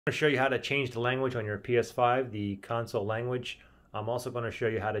I'm going to show you how to change the language on your PS5, the console language. I'm also going to show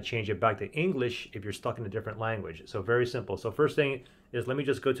you how to change it back to English if you're stuck in a different language. So very simple. So first thing is, let me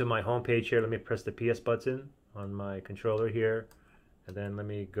just go to my home page here. Let me press the PS button on my controller here. And then let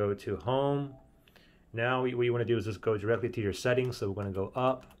me go to home. Now what you want to do is just go directly to your settings. So we're going to go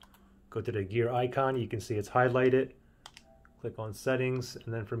up, go to the gear icon. You can see it's highlighted. Click on settings.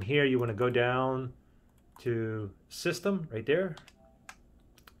 And then from here you want to go down to system right there.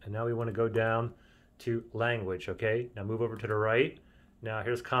 And now we want to go down to language, okay? Now move over to the right. Now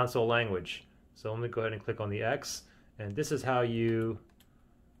here's console language. So let me go ahead and click on the X. And this is how you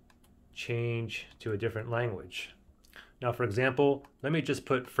change to a different language. Now, for example, let me just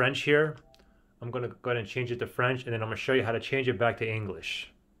put French here. I'm going to go ahead and change it to French, and then I'm going to show you how to change it back to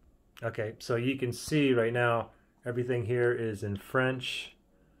English. Okay, so you can see right now, everything here is in French.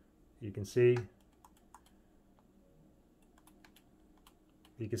 You can see.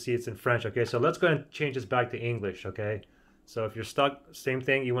 You can see it's in French. Okay, so let's go ahead and change this back to English. Okay, so if you're stuck, same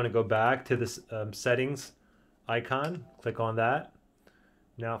thing. You want to go back to this settings icon. Click on that.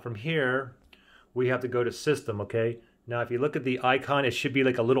 Now from here, we have to go to system. Okay, now if you look at the icon, it should be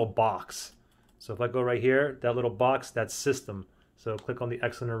like a little box. So if I go right here, that little box, that's system. So click on the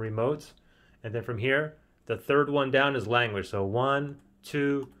X on the remote, and then from here, the third one down is language. So 1,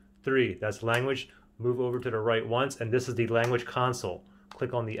 2, 3. That's language. Move over to the right once, and this is the language console.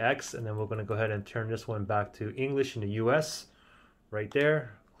 Click on the X, and then we're going to go ahead and turn this one back to English in the US. Right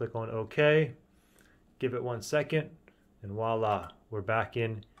there. Click on OK. Give it 1 second, and voila, we're back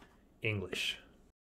in English.